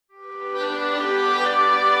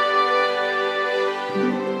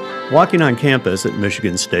Walking on campus at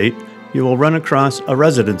Michigan State, you will run across a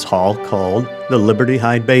residence hall called the Liberty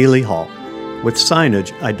Hyde Bailey Hall, with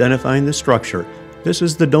signage identifying the structure. This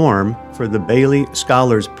is the dorm for the Bailey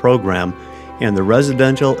Scholars Program and the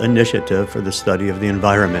Residential Initiative for the Study of the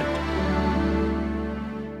Environment.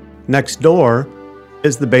 Next door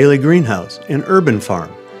is the Bailey Greenhouse, an urban farm,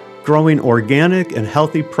 growing organic and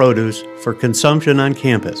healthy produce for consumption on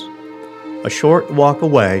campus. A short walk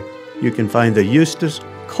away, you can find the Eustace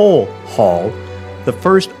Cole Hall, the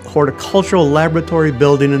first horticultural laboratory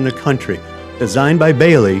building in the country, designed by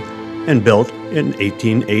Bailey and built in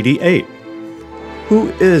 1888. Who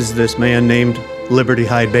is this man named Liberty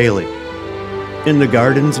Hyde Bailey? In the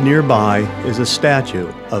gardens nearby is a statue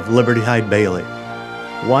of Liberty Hyde Bailey.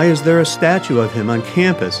 Why is there a statue of him on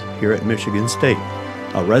campus here at Michigan State?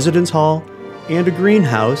 A residence hall and a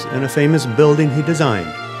greenhouse and a famous building he designed.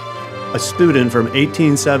 A student from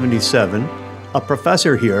 1877, a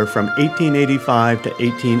professor here from 1885 to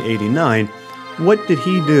 1889, what did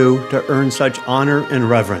he do to earn such honor and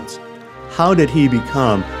reverence? How did he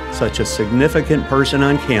become such a significant person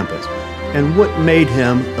on campus? And what made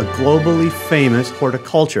him a globally famous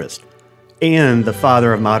horticulturist and the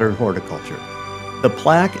father of modern horticulture? The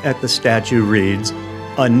plaque at the statue reads,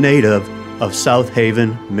 "A native of South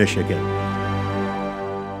Haven, Michigan."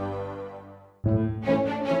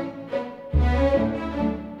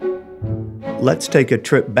 Let's take a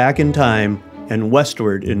trip back in time and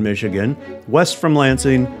westward in Michigan, west from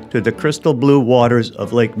Lansing to the crystal blue waters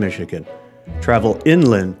of Lake Michigan. Travel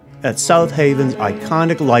inland at South Haven's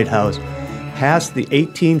iconic lighthouse, past the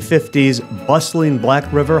 1850s bustling Black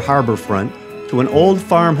River harborfront to an old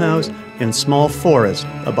farmhouse and small forest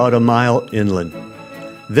about a mile inland.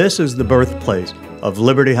 This is the birthplace of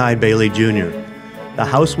Liberty Hyde Bailey Jr. The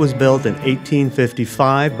house was built in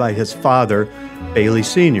 1855 by his father, Bailey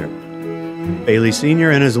Sr. Bailey Sr.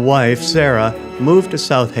 and his wife, Sarah, moved to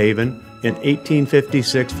South Haven in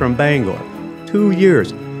 1856 from Bangor, 2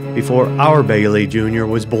 years before our Bailey Jr.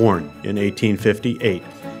 was born in 1858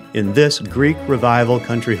 in this Greek Revival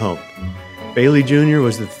country home. Bailey Jr.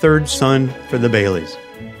 was the third son for the Baileys.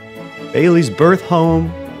 Bailey's birth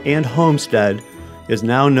home and homestead is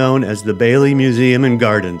now known as the Bailey Museum and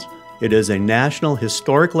Gardens. It is a National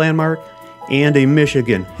Historic Landmark and a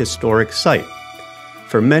Michigan Historic Site.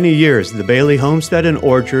 For many years, the Bailey homestead and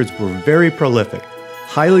orchards were very prolific,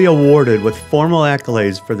 highly awarded with formal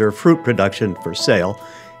accolades for their fruit production for sale,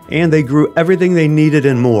 and they grew everything they needed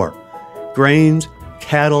and more: grains,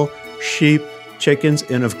 cattle, sheep, chickens,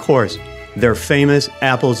 and of course, their famous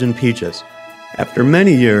apples and peaches. After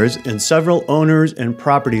many years and several owners and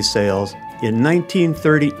property sales, in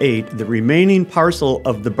 1938, the remaining parcel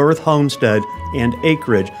of the birth homestead and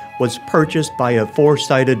acreage was purchased by a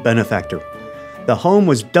foresighted benefactor. The home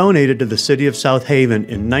was donated to the city of South Haven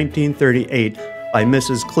in 1938 by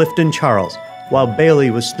Mrs. Clifton Charles, while Bailey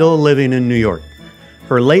was still living in New York.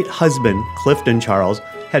 Her late husband, Clifton Charles,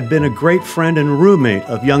 had been a great friend and roommate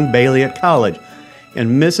of young Bailey at college,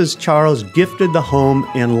 and Mrs. Charles gifted the home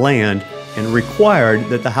and land and required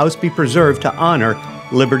that the house be preserved to honor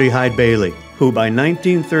Liberty Hyde Bailey, who by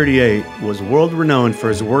 1938 was world-renowned for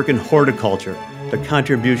his work in horticulture, the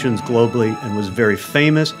contributions globally, and was very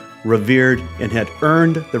famous, revered, and had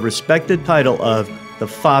earned the respected title of the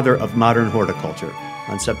father of modern horticulture.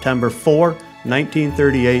 On September 4,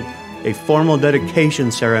 1938, a formal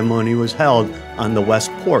dedication ceremony was held on the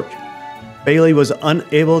west porch. Bailey was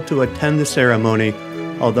unable to attend the ceremony,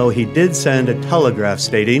 although he did send a telegraph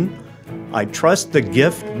stating, "I trust the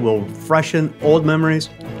gift will freshen old memories,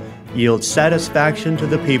 yield satisfaction to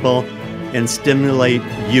the people, and stimulate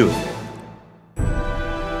youth."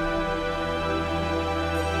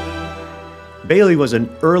 Bailey was an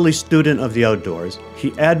early student of the outdoors.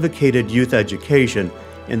 He advocated youth education,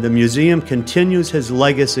 and the museum continues his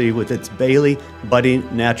legacy with its Bailey Budding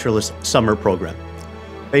Naturalist Summer Program.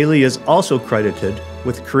 Bailey is also credited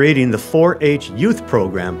with creating the 4-H youth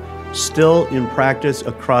program, still in practice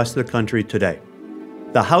across the country today.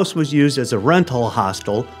 The house was used as a rental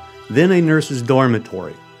hostel, then a nurse's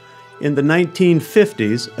dormitory. In the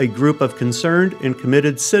 1950s, a group of concerned and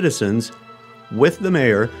committed citizens, with the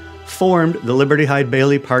mayor, formed the Liberty Hyde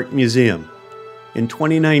Bailey Park Museum. In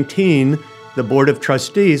 2019, the Board of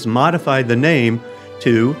Trustees modified the name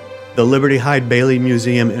to the Liberty Hyde Bailey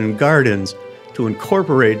Museum and Gardens to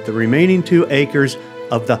incorporate the remaining 2 acres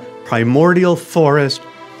of the primordial forest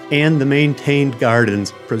and the maintained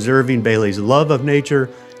gardens, preserving Bailey's love of nature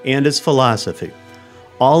and his philosophy,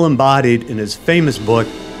 all embodied in his famous book,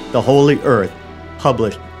 The Holy Earth,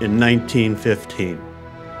 published in 1915.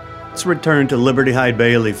 Let's return to Liberty Hyde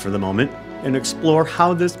Bailey for the moment and explore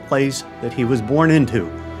how this place that he was born into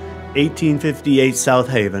 1858 South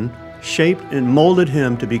Haven shaped and molded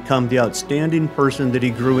him to become the outstanding person that he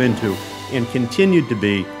grew into and continued to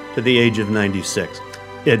be to the age of 96.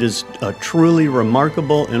 It is a truly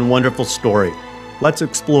remarkable and wonderful story. Let's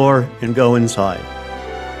explore and go inside.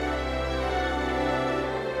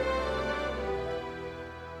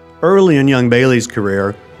 Early in young Bailey's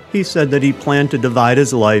career, he said that he planned to divide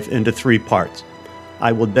his life into 3 parts.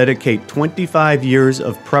 I will dedicate 25 years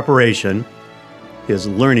of preparation, his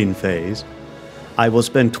learning phase. I will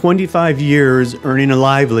spend 25 years earning a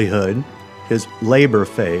livelihood, his labor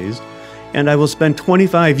phase. And I will spend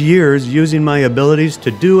 25 years using my abilities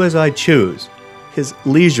to do as I choose, his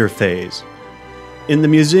leisure phase. In the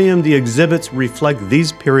museum, the exhibits reflect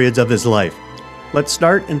these periods of his life. Let's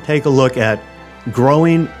start and take a look at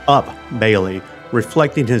Growing Up Bailey,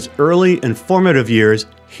 reflecting his early and formative years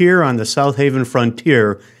here on the South Haven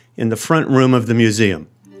frontier in the front room of the museum.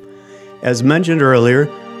 As mentioned earlier,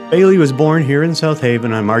 Bailey was born here in South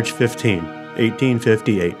Haven on March 15,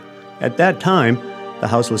 1858. At that time, the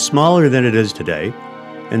house was smaller than it is today,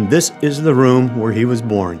 and this is the room where he was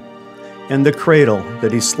born, and the cradle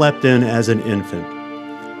that he slept in as an infant.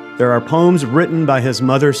 There are poems written by his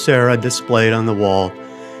mother Sarah displayed on the wall.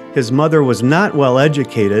 His mother was not well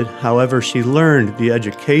educated, however, she learned the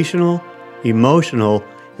educational, emotional,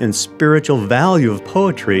 and spiritual value of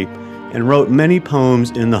poetry and wrote many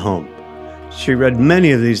poems in the home. She read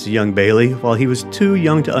many of these to young Bailey while he was too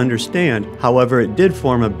young to understand, however, it did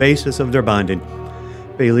form a basis of their bonding.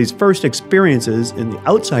 Bailey's first experiences in the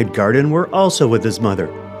outside garden were also with his mother.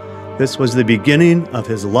 This was the beginning of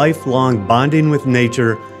his lifelong bonding with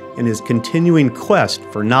nature and his continuing quest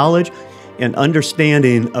for knowledge and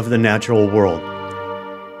understanding of the natural world.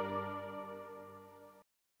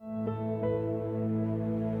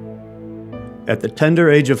 At the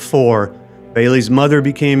tender age of 4, Bailey's mother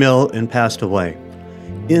became ill and passed away,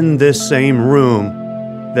 in this same room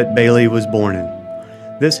that Bailey was born in.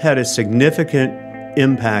 This had a significant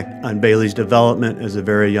impact on Bailey's development as a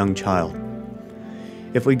very young child.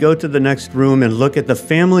 If we go to the next room and look at the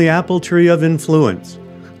family apple tree of influence,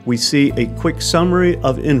 we see a quick summary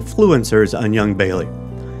of influencers on young Bailey.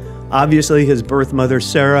 Obviously, his birth mother,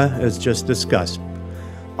 Sarah, as just discussed.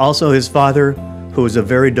 Also, his father, who was a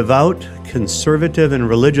very devout, conservative, and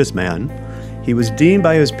religious man. He was deemed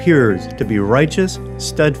by his peers to be righteous,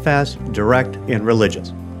 steadfast, direct, and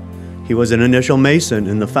religious. He was an initial Mason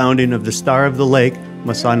in the founding of the Star of the Lake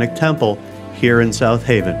Masonic Temple here in South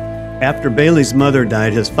Haven. After Bailey's mother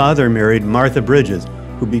died, his father married Martha Bridges,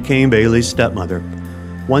 who became Bailey's stepmother.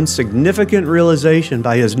 One significant realization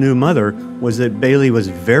by his new mother was that Bailey was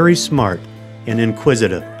very smart and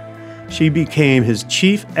inquisitive. She became his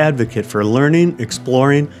chief advocate for learning,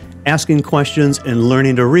 exploring, asking questions, and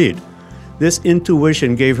learning to read. This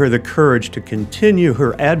intuition gave her the courage to continue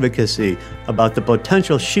her advocacy about the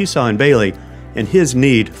potential she saw in Bailey and his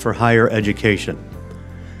need for higher education.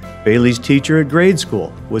 Bailey's teacher at grade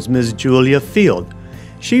school was Ms. Julia Field.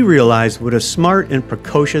 She realized what a smart and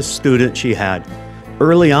precocious student she had.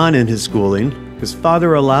 Early on in his schooling, his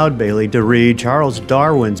father allowed Bailey to read Charles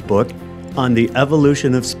Darwin's book on the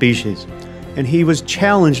evolution of species, and he was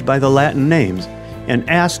challenged by the Latin names and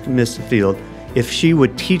asked Miss Field if she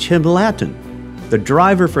would teach him Latin. The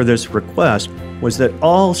driver for this request was that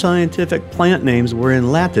all scientific plant names were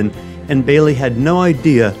in Latin, and Bailey had no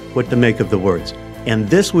idea what to make of the words. And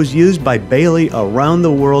this was used by Bailey around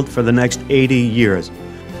the world for the next 80 years.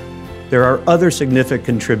 There are other significant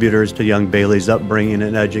contributors to young Bailey's upbringing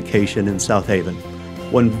and education in South Haven.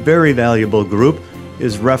 One very valuable group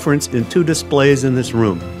is referenced in 2 displays in this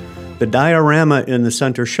room. The diorama in the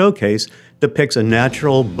center showcase depicts a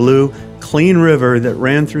natural, blue, clean river that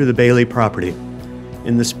ran through the Bailey property.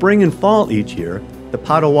 In the spring and fall each year, the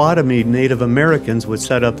Potawatomi Native Americans would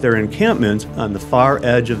set up their encampments on the far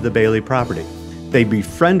edge of the Bailey property. They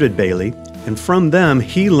befriended Bailey, and from them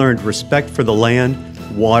he learned respect for the land,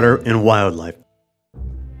 water, and wildlife.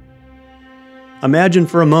 Imagine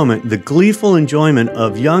for a moment the gleeful enjoyment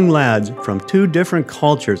of young lads from 2 different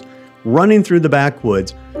cultures running through the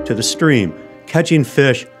backwoods to the stream, catching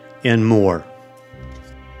fish, and more.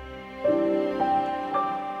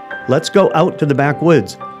 Let's go out to the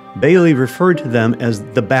backwoods. Bailey referred to them as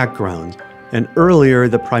the backgrounds, and earlier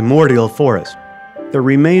the primordial forest. There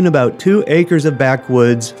remain about 2 acres of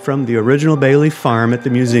backwoods from the original Bailey farm at the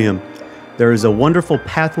museum. There is a wonderful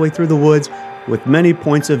pathway through the woods with many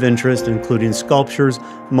points of interest, including sculptures,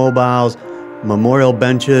 mobiles, memorial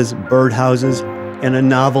benches, birdhouses, and a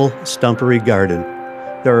novel stumpery garden.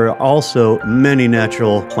 There are also many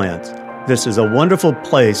natural plants. This is a wonderful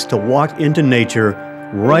place to walk into nature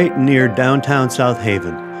right near downtown South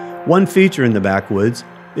Haven. One feature in the backwoods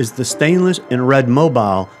is the stainless and red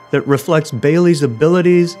mobile that reflects Bailey's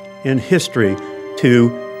abilities and history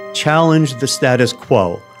to challenge the status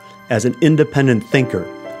quo as an independent thinker,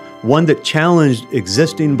 one that challenged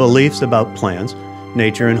existing beliefs about plants,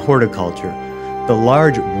 nature, and horticulture. The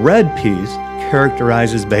large red piece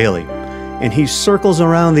characterizes Bailey, and he circles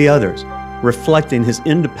around the others, reflecting his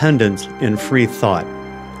independence and free thought.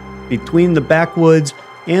 Between the backwoods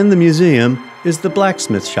and the museum is the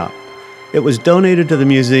blacksmith shop. It was donated to the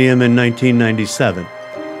museum in 1997.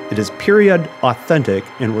 It is period authentic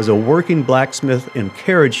and was a working blacksmith and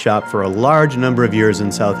carriage shop for a large number of years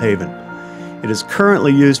in South Haven. It is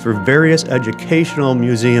currently used for various educational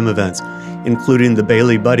museum events, including the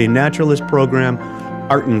Bailey Buddy Naturalist Program,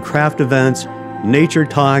 art and craft events, nature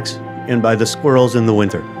talks, and by the squirrels in the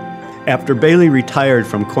winter. After Bailey retired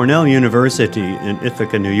from Cornell University in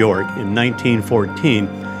Ithaca, New York in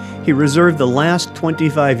 1914, he reserved the last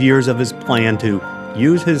 25 years of his plan to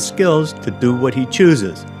use his skills to do what he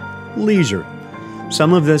chooses, leisure.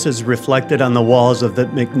 Some of this is reflected on the walls of the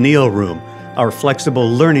McNeil Room, our flexible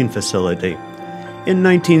learning facility. In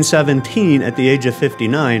 1917, at the age of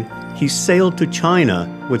 59, he sailed to China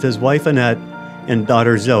with his wife Annette and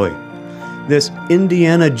daughter Zoe. This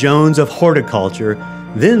Indiana Jones of horticulture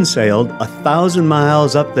then sailed 1,000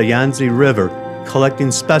 miles up the Yangtze River,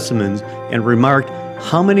 collecting specimens, and remarked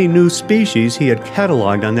how many new species he had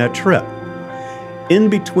cataloged on that trip. In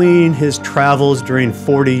between his travels during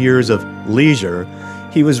 40 years of leisure,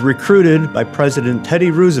 he was recruited by President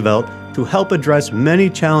Teddy Roosevelt to help address many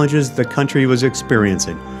challenges the country was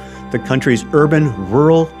experiencing. The country's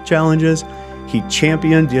urban-rural challenges. He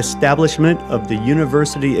championed the establishment of the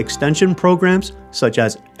university extension programs, such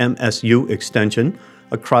as MSU Extension,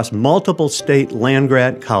 across multiple state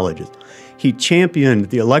land-grant colleges. He championed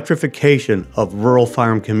the electrification of rural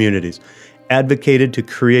farm communities, advocated to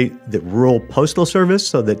create the Rural Postal Service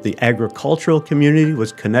so that the agricultural community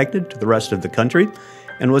was connected to the rest of the country,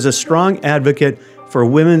 and was a strong advocate for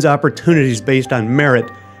women's opportunities based on merit,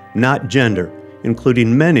 not gender,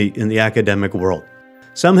 including many in the academic world.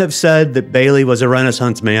 Some have said that Bailey was a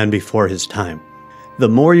Renaissance man before his time. The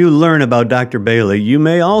more you learn about Dr. Bailey, you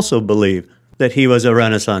may also believe that he was a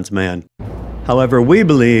Renaissance man. However, we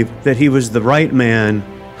believe that he was the right man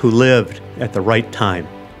who lived at the right time.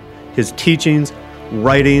 His teachings,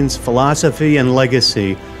 writings, philosophy, and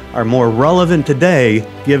legacy are more relevant today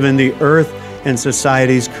given the Earth and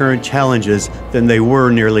society's current challenges than they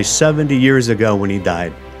were nearly 70 years ago when he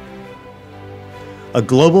died. A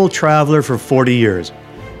global traveler for 40 years,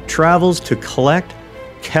 travels to collect,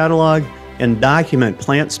 catalog, and document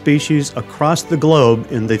plant species across the globe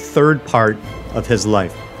in the third part of his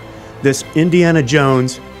life. This Indiana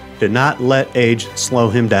Jones did not let age slow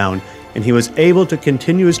him down, and he was able to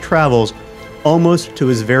continue his travels almost to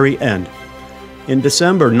his very end. In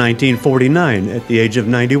December 1949, at the age of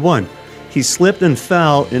 91, he slipped and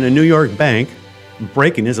fell in a New York bank,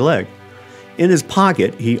 breaking his leg. In his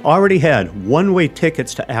pocket, he already had one-way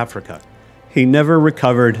tickets to Africa. He never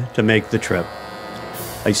recovered to make the trip.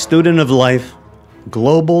 A student of life,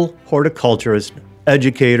 global horticulturist,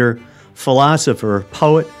 educator, philosopher,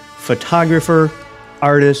 poet, photographer,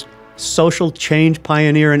 artist, social change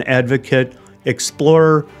pioneer and advocate,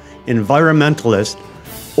 explorer, environmentalist,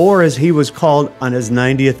 or as he was called on his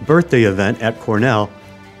 90th birthday event at Cornell,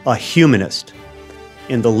 a humanist,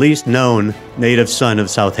 and the least known native son of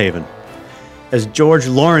South Haven. As George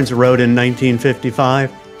Lawrence wrote in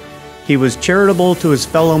 1955, he was charitable to his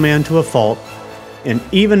fellow man to a fault, and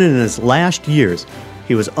even in his last years,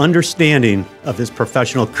 he was understanding of his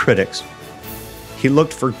professional critics. He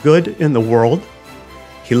looked for good in the world.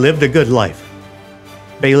 He lived a good life.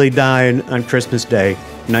 Bailey died on Christmas Day,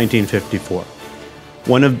 1954.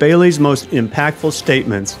 One of Bailey's most impactful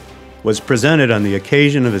statements was presented on the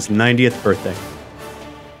occasion of his 90th birthday.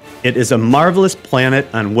 "It is a marvelous planet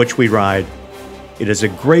on which we ride. It is a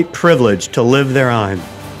great privilege to live thereon,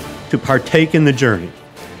 to partake in the journey,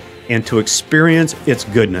 and to experience its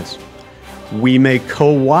goodness. We may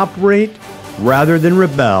cooperate rather than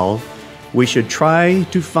rebel. We should try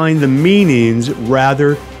to find the meanings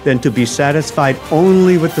rather than to be satisfied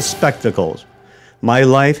only with the spectacles. My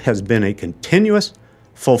life has been a continuous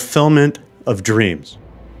fulfillment of dreams."